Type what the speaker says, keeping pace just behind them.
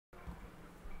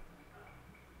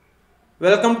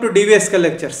Welcome to DVSK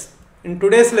lectures. In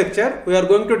today's lecture, we are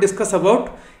going to discuss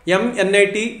about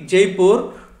NIT Jaipur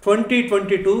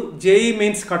 2022 JEE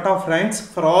mains cutoff ranks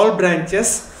for all branches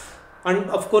and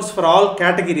of course for all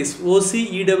categories OC,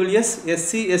 EWS,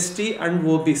 SC, ST and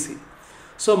OBC.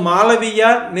 So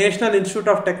Malaviya National Institute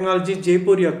of Technology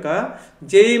Jaipur యొక్క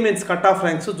JEE means cut off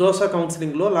ranks JoSAA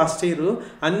కౌన్సిలింగ్లో last year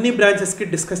అన్ని బ్రాంచెస్కి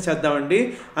discuss చేద్దామండి.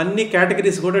 అన్ని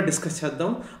categories కూడా discuss చేద్దాం,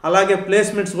 అలాగే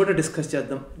placements కూడా discuss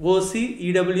చేద్దాం. OC,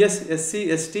 EWS, SC,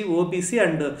 ST, OBC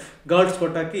and girls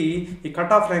కోటాకి ఈ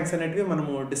కట్ ఆఫ్ ర్యాంక్స్ అనేటివి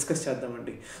మనము డిస్కస్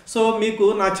చేద్దామండి. సో మీకు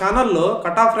నా ఛానల్లో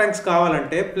కట్ ఆఫ్ ర్యాంక్స్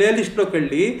కావాలంటే ప్లేలిస్ట్లోకి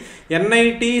వెళ్ళి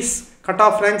ఎన్ఐటీస్ కట్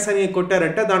ఆఫ్ ర్యాంక్స్ అని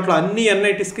కొట్టారంటే దాంట్లో అన్ని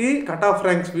ఎన్ఐటీస్కి కట్ ఆఫ్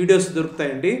ర్యాంక్స్ వీడియోస్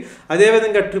దొరుకుతాయండి.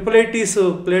 అదేవిధంగా ఐటీస్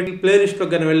ప్లేలిస్ట్లో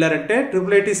కానీ వెళ్ళారంటే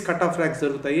ఐటీస్ కట్ ఆఫ్ ర్యాంక్స్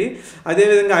దొరుకుతాయి.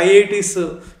 అదేవిధంగా ఐఐటీస్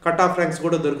కట్ ఆఫ్ ర్యాంక్స్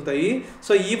కూడా దొరుకుతాయి.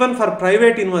 So even for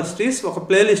private universities ఒక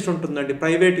ప్లేలిస్ట్ ఉంటుందండి,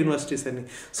 ప్రైవేట్ యూనివర్సిటీస్ అని.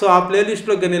 సో ఆ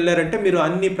ప్లేలిస్ట్లో కానీ వెళ్ళారంటే మీరు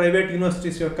అన్ని ప్రైవేట్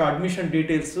యూనివర్సిటీస్ యొక్క అడ్మిషన్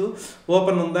డీటెయిల్స్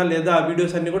ఓపెన్ ఉందా లేదా ఆ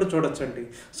వీడియోస్ అన్ని కూడా చూడొచ్చండి.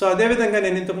 సో అదేవిధంగా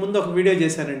నేను ఇంతకుముందు ఒక వీడియో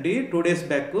చేశానండి 2 days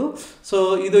బ్యాక్. సో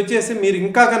ఇది వచ్చేసి మీరు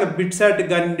ఇంకా కానీ BITSAT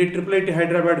కానివ్వండి, IIIT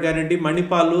హైదరాబాద్ కానివ్వండి,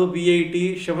 మణిపాల్, విఐటి,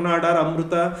 శివనాడార్,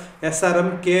 అమృత, SRM,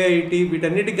 KIT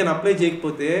వీటన్నిటికి కానీ అప్లై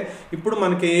చేయకపోతే ఇప్పుడు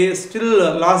మనకి స్టిల్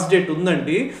లాస్ట్ డేట్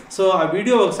ఉందండి. సో ఆ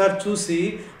వీడియో ఒకసారి చూసి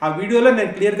ఆ వీడియోలో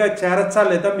నేను క్లియర్గా చేరచ్చా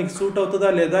లేదా, మీకు సూట్ అవుతుందా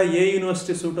లేదా, ఏ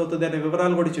యూనివర్సిటీ సూట్ అవుతుంది అనే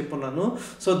వివరాలు కూడా చెప్పున్నాను.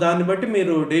 సో దాన్ని బట్టి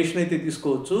మీరు డెసిషన్ అయితే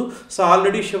తీసుకోవచ్చు. సో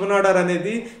ఆల్రెడీ శివనాడార్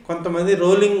అనేది కొంతమంది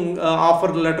రోలింగ్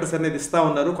ఆఫర్ లెటర్స్ అనేది ఇస్తూ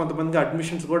ఉన్నారు, కొంతమందికి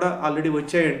అడ్మిషన్స్ కూడా ఆల్రెడీ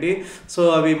వచ్చాయండి. సో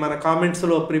అవి మన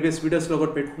కామెంట్స్లో ప్రీవియస్ వీడియోస్లో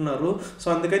కూడా పెట్టుకున్నారు. సో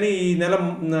అందుకని ఈ నెల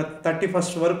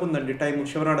 31st వరకు ఉందండి టైం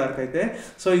శివనాడార్కి అయితే.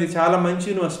 సో ఇది చాలా మంచి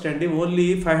యూనివర్సిటీ అండి. ఓన్లీ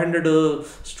 500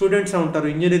 స్టూడెంట్స్ ఉంటారు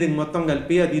ఇంజనీరింగ్ మొత్తం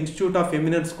కలిపి. అది ఇన్స్టిట్యూట్ ఆఫ్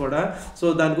ఎమినెన్స్ కూడా. సో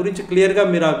దాని గురించి క్లియర్గా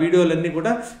మీరు ఆ వీడియోలన్నీ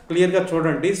కూడా క్లియర్గా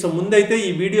చూడండి. సో ముందైతే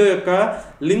ఈ వీడియో యొక్క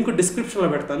లింక్ డిస్క్రిప్షన్లో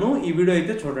పెడతాను, ఈ వీడియో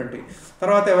అయితే చూడండి.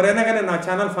 తర్వాత ఎవరైనా కానీ నా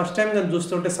ఛానల్ ఫస్ట్ టైం కానీ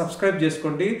చూస్తుంటే సబ్స్క్రైబ్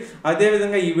చేసుకోండి.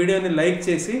 అదేవిధంగా ఈ వీడియోని లైక్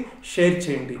చేసి షేర్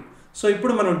చేయండి. సో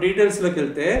ఇప్పుడు మనం డీటెయిల్స్లోకి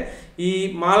వెళ్తే ఈ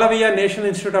Malviya national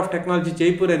institute of technology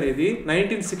Jaipur అనేది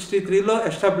 1963లో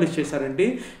ఎస్టాబ్లిష్ చేశారండి.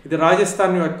 ఇది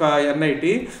రాజస్థాన్ యొక్క NIT.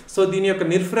 సో దీని యొక్క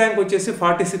నిర్ఫ్ ర్యాంక్ వచ్చేసి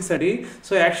 46 అండి.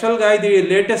 సో యాక్చువల్గా ఇది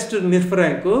లేటెస్ట్ నిర్ఫ్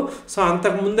ర్యాంకు. సో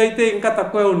అంతకుముందు అయితే ఇంకా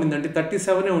తక్కువే ఉండిందండి,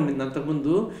 37 ఉండింది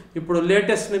అంతకుముందు. ఇప్పుడు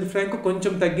లేటెస్ట్ నిర్ఫ్ ర్యాంక్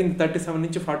కొంచెం తగ్గింది 37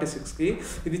 నుంచి 46కి.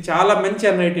 ఇది చాలా మంచి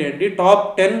NIT అండి, టాప్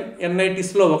 10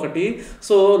 NITస్లో ఒకటి.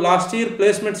 సో లాస్ట్ ఇయర్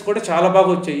ప్లేస్మెంట్స్ కూడా చాలా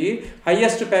బాగా వచ్చాయి.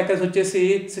 హైయెస్ట్ ప్యాకేజ్ వచ్చేసి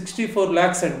 64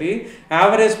 lakhs అండి.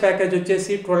 యావరేజ్ ప్యాకేజ్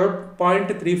వచ్చేసి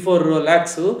 12.34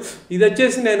 lakhs. ఇది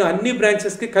వచ్చేసి నేను అన్ని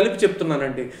బ్రాంచెస్కి కలిపి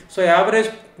చెప్తున్నానండి. సో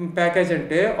యావరేజ్ ప్యాకేజ్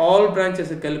అంటే ఆల్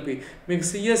బ్రాంచెస్ కలిపి మీకు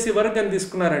సిఎస్సి వరకు అని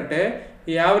తీసుకున్నారంటే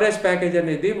ఈ యావరేజ్ ప్యాకేజ్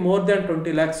అనేది మోర్ దాన్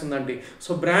 20 lakhs ఉందండి.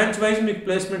 సో బ్రాంచ్ వైజ్ మీకు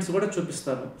ప్లేస్మెంట్స్ కూడా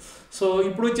చూపిస్తాను. సో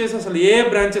ఇప్పుడు వచ్చేసి అసలు ఏ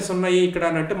బ్రాంచెస్ ఉన్నాయి ఇక్కడ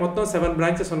అని అంటే మొత్తం 7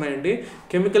 బ్రాంచెస్ ఉన్నాయండి.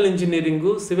 Chemical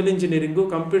engineering, civil engineering,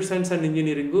 computer science and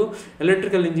engineering,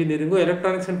 electrical engineering,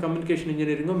 electronics and communication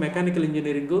engineering, mechanical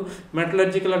engineering,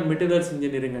 metallurgical and materials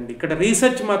engineering అండి. ఇక్కడ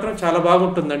రీసెర్చ్ మాత్రం చాలా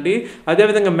బాగుంటుందండి.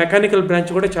 అదేవిధంగా మెకానికల్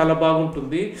బ్రాంచ్ కూడా చాలా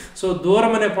బాగుంటుంది. సో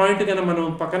దూరం అనే పాయింట్ కన్నా మనం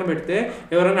పక్కన పెడితే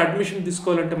ఎవరైనా అడ్మిషన్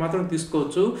తీసుకోవాలంటే మాత్రం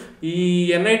తీసుకోవచ్చు. ఈ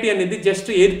NIT అనేది జస్ట్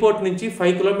ఎయిర్పోర్ట్ నుంచి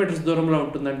 5 kilometers దూరంలో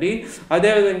ఉంటుందండి.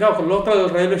 అదేవిధంగా ఒక లోకల్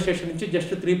రైల్వే స్టేషన్ నుంచి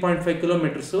just 3.5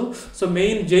 kilometers. So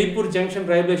main Jaipur junction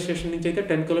railway station నుంచి అయితే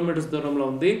 10 kilometers దూరంలో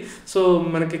ఉంది. సో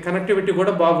మనకి కనెక్టివిటీ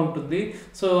కూడా బాగుంటుంది.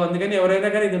 సో అందుకని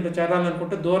ఎవరైనా కానీ దీంట్లో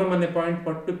చేరాలనుకుంటే దూరం అనే పాయింట్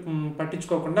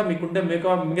పట్టించుకోకుండా మీకుండే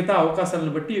మిగతా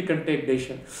అవకాశాలను బట్టి యూ కెన్ టేక్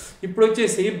డెసిషన్. ఇప్పుడు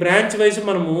వచ్చేసి బ్రాంచ్ వైజ్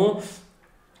మనము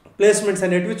ప్లేస్మెంట్స్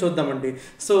అనేటివి చూద్దామండి.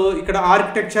 సో ఇక్కడ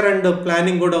ఆర్కిటెక్చర్ అండ్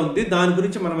ప్లానింగ్ కూడా ఉంది, దాని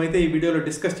గురించి మనమైతే ఈ వీడియోలో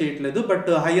డిస్కస్ చేయట్లేదు. But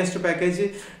highest package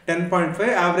 10.5,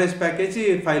 average package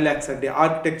 5 lakhs అండి.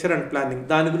 ఆర్కిటెక్చర్ అండ్ ప్లానింగ్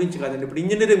దాని గురించి కాదండి. ఇప్పుడు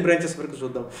ఇంజనీరింగ్ బ్రాంచెస్ వరకు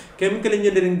చూద్దాం. కెమికల్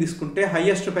ఇంజనీరింగ్ తీసుకుంటే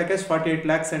హైయెస్ట్ ప్యాకేజ్ 48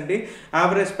 lakhs అండి,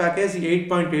 యావరేజ్ ప్యాకేజ్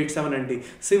 8.87 అండి.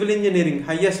 Civil engineering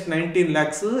highest 19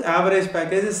 lakhs, average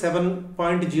package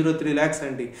 7.03 lakhs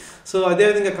అండి. సో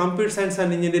అదేవిధంగా కంప్యూటర్ సైన్స్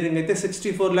అండ్ ఇంజనీరింగ్ అయితే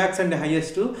 64 lakhs అండి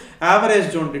హైయెస్ట్. యావరేజ్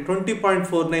చూడండి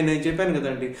 20.49 అని చెప్పాను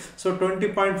కదండి. సో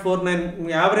 20.49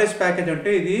 యావరేజ్ ప్యాకేజ్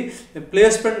అంటే ఇది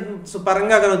ప్లేస్మెంట్స్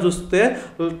పరంగా కనుక చూస్తే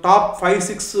టాప్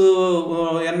 5-6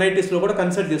 NITస్లో కూడా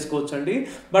కన్సిడర్ చేసుకోవచ్చు అండి.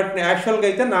 బట్ యాక్చువల్గా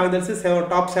అయితే నాకు తెలిసి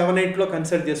టాప్ 7-8లో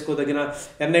కన్సిడర్ చేసుకోదగిన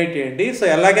NIT అండి. సో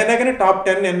ఎలాగైనా కానీ టాప్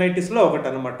 10 NITస్లో ఒకటి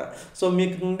అనమాట. సో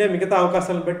మీకు ఉండే మిగతా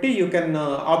అవకాశాలను బట్టి you can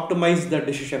optimise the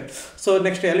decision. So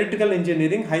next electrical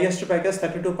engineering highest package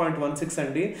 32.16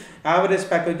 అండి, యావరేజ్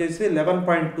ప్యాకేజ్ వచ్చేసి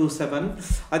 11.27.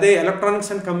 అదే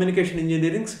electronics and communication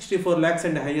engineering 64 lakhs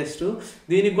అండి హైయెస్ట్.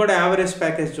 దీనికి కూడా యావరేజ్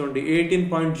ప్యాకేజ్ చూడండి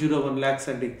 18.01 lakhs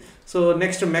అండి. So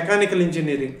next mechanical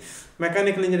engineering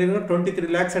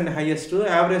 23 lakhs and highest,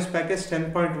 average package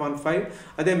 10.15.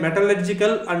 అదే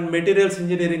metallurgical and materials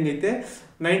engineering అయితే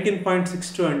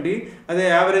 19.62 అండి, అదే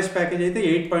యావరేజ్ ప్యాకేజ్ అయితే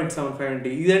 8.75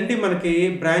 అండి. ఇదండి మనకి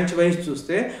బ్రాంచ్ వైజ్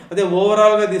చూస్తే. అదే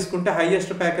ఓవరాల్గా తీసుకుంటే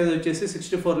హైయెస్ట్ ప్యాకేజ్ వచ్చేసి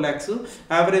 64 lakhs,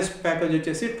 యావరేజ్ ప్యాకేజ్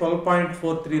వచ్చేసి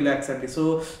 12.43 lakhs అండి. సో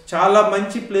చాలా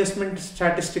మంచి ప్లేస్మెంట్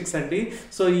స్టాటిస్టిక్స్ అండి.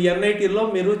 సో ఈ ఎన్ఐటీలో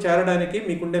మీరు చేరడానికి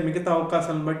మీకుండే మిగతా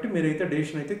అవకాశాలను బట్టి మీరైతే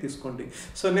డెసిషన్ అయితే తీసుకోండి.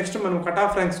 సో నెక్స్ట్ మనం కట్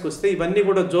ఆఫ్ ర్యాంక్స్కి వస్తే ఇవన్నీ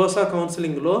కూడా జోసా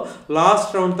కౌన్సిలింగ్లో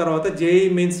లాస్ట్ రౌండ్ తర్వాత JEE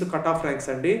mains cut off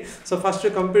ranks అండి. So first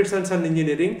computer science and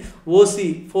engineering OC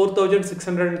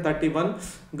 4631,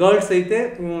 girls అయితే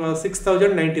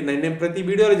 6099. నేను ప్రతి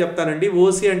వీడియోలో చెప్తానండి,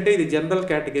 ఓసీ అంటే ఇది జనరల్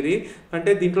కేటగిరీ,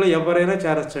 అంటే దీంట్లో ఎవరైనా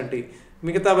చేరొచ్చండి.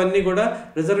 మిగతావన్నీ కూడా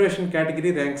రిజర్వేషన్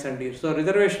కేటగిరీ ర్యాంక్స్ అండి. సో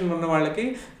రిజర్వేషన్ ఉన్న వాళ్ళకి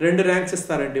 2 ర్యాంక్స్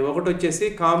ఇస్తారండి. ఒకటి వచ్చేసి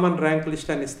కామన్ ర్యాంక్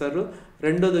లిస్ట్ అని ఇస్తారు,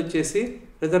 రెండోది వచ్చేసి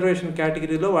రిజర్వేషన్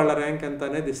కేటగిరీలో వాళ్ళ ర్యాంక్ ఎంత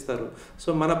అనేది ఇస్తారు. సో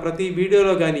మన ప్రతి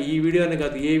వీడియోలో కానీ, ఈ వీడియో అనే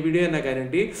కాదు ఏ వీడియో అయినా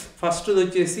కానివ్వండి, ఫస్ట్ది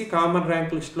వచ్చేసి కామన్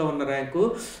ర్యాంక్ లిస్ట్లో ఉన్న ర్యాంకు,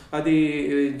 అది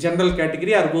general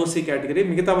category are OC category,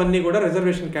 మిగతావన్నీ కూడా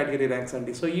రిజర్వేషన్ కేటగిరీ ర్యాంక్స్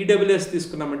అండి. సో ఈడబ్ల్యూఎస్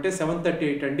తీసుకున్నామంటే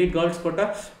 738 అండి, గర్ల్స్ కోట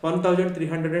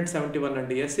 1371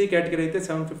 అండి, ఎస్సీ కేటగిరీ అయితే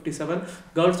 757,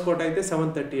 గర్ల్స్ కోట అయితే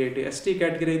 738, ఎస్టీ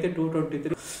కేటగిరీ అయితే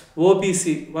 223,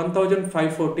 ఓబీసీ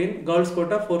 1514, గర్ల్స్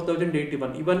కోట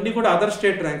 4081. ఇవన్నీ కూడా అదర్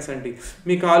స్టేట్ ర్యాంక్స్ అండి.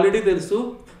 మీకు ఆల్రెడీ తెలుసు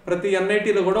ప్రతి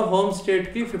ఎన్ఐటీలో కూడా హోమ్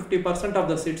స్టేట్కి 50% ఆఫ్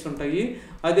ద సీట్స్ ఉంటాయి,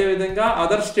 అదేవిధంగా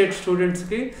అదర్ స్టేట్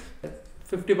స్టూడెంట్స్కి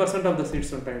 50% ఆఫ్ ద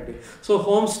సీట్స్ ఉంటాయండి. సో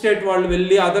హోమ్ స్టేట్ వాళ్ళు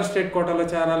వెళ్ళి అదర్ స్టేట్ కోటాలో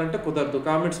చేరాలంటే కుదరదు,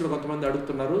 కామెంట్స్లో కొంతమంది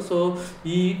అడుగుతున్నారు. సో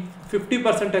ఈ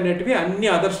 50% అనేటివి అన్ని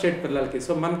అదర్ స్టేట్ పిల్లలకి.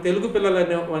 సో మన తెలుగు పిల్లలు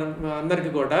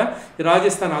అందరికీ కూడా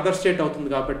రాజస్థాన్ అదర్ స్టేట్ అవుతుంది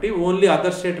కాబట్టి ఓన్లీ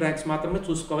అదర్ స్టేట్ ర్యాంక్స్ మాత్రమే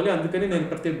చూసుకోవాలి. అందుకని నేను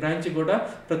ప్రతి బ్రాంచ్కి కూడా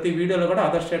ప్రతి వీడియోలో కూడా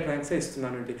అదర్ స్టేట్ ర్యాంక్సే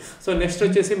ఇస్తున్నానండి. సో నెక్స్ట్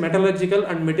వచ్చేసి మెటలర్జికల్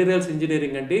అండ్ మెటీరియల్స్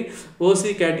ఇంజనీరింగ్ అండి,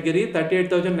 ఓసీ కేటగిరీ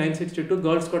 38,962,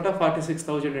 గర్ల్స్ కోట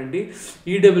 46,000 అండి,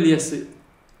 EWS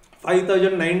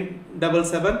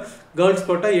 5,977, girls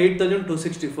quota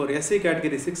 8,264, SC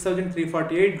category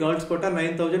 6,348, girls quota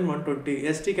 9,120,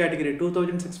 ST category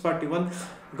 2,641,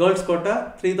 girls quota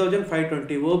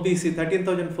 3,520, OBC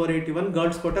 13,481,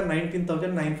 girls quota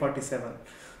 19,947.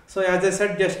 So as I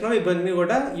said just no ఇవన్నీ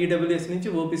కూడా EWS నుంచి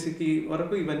ఓబీసీకి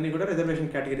వరకు ఇవన్నీ కూడా reservation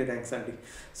category ranks అండి.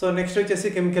 So next వచ్చేసి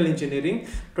chemical engineering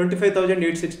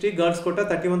 25,860, girls quota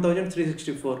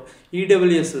 31,364,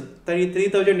 EWS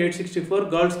 3,864,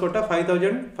 girls quota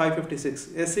 5,556,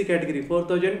 SC category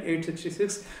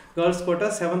 4,866, girls quota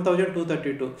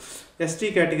 7,232, ST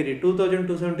category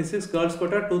 2,276, girls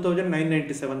quota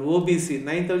 2,997, OBC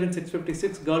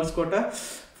 9,656, girls quota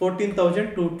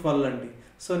 14,212 అండి.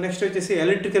 So next వచ్చేసి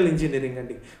ఎలక్ట్రికల్ ఇంజనీరింగ్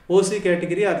అండి, OC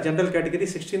category or general category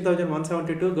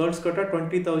 16,172, girls quota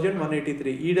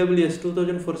 20,183, EWS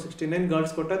 2,469,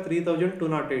 girls quota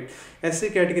 3,208, SC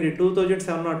category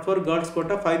 2,704, girls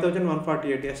quota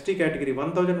 5,148, ST category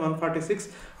 1,146,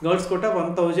 girls quota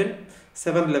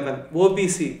 1,711,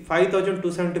 OBC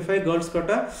 5,275, girls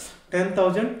quota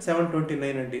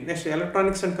 10,729 అండి. Next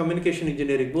electronics and communication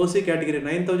engineering, OC category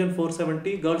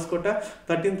 9,470, girls quota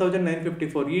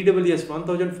 13,954, EWS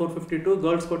 1,452,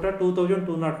 girls quota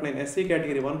 2,209, SC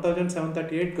category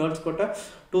 1,738, girls quota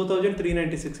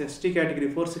 2,396, ST category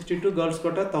 462, girls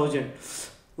quota 1,000,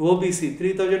 OBC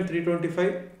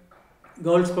 3,325,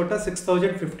 girls quota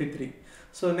 6,053.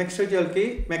 So next వచ్చేకి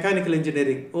mechanical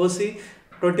engineering, OC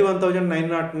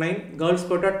 21,909, girls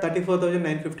quota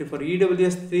 34,954,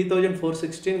 EWS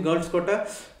 3,416, girls quota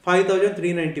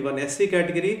 5,391, SC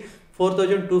category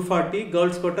 4,240,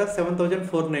 girls quota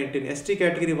 7,419, ST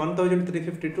category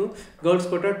 1,352, girls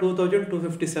quota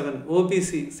 2,257,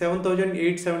 OBC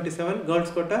 7,877,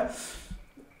 girls quota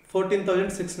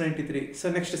 14,693. So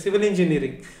next civil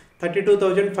engineering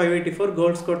 32,584,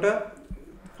 girls quota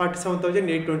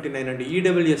 47,829 అండి,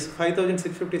 EWS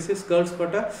 5,656, girls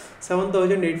quota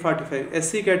 7,845,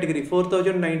 SC category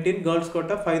 4,019, girls quota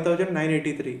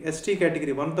 5,983, ST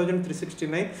category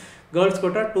 1,369, girls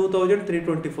quota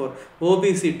 2,324,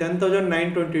 OBC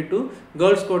 10,922,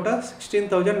 girls quota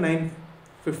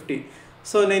 16,950.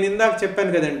 So నేను ఇందాక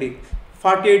చెప్పాను కదండి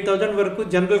 48,000 వరకు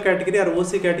general category are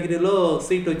OC కేటగిరీలో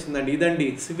seat వచ్చిందండి. ఇదండి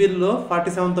సివిల్లో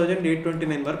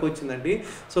 47,829 వరకు వచ్చిందండి.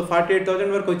 సో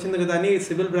 48,000 వరకు వచ్చింది కదా అని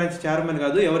సివిల్ బ్రాంచ్ చేరమని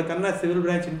కాదు, ఎవరికన్నా సివిల్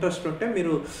బ్రాంచ్ ఇంట్రెస్ట్ ఉంటే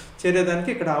మీరు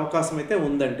చేరేదానికి ఇక్కడ అవకాశం అయితే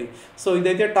ఉందండి. సో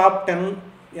ఇదైతే టాప్ 10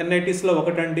 ఎన్ఐటీస్లో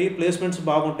ఒకటండి, ప్లేస్మెంట్స్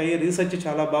బాగుంటాయి, రీసెర్చ్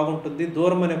చాలా బాగుంటుంది.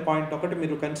 దూరం అనే పాయింట్ ఒకటి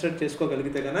మీరు కన్సిడర్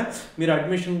చేసుకోగలిగితే కనుక మీరు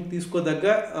అడ్మిషన్ తీసుకోదగ్గ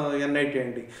ఎన్ఐటీ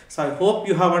అండి. So I hope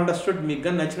you have understood. మీకు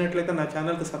కానీ నచ్చినట్లయితే నా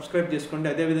ఛానల్కి సబ్స్క్రైబ్ చేసుకోండి.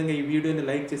 అదేవిధంగా ఈ వీడియోని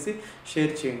లైక్ చేసి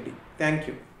షేర్ చేయండి. Thank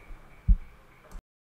you.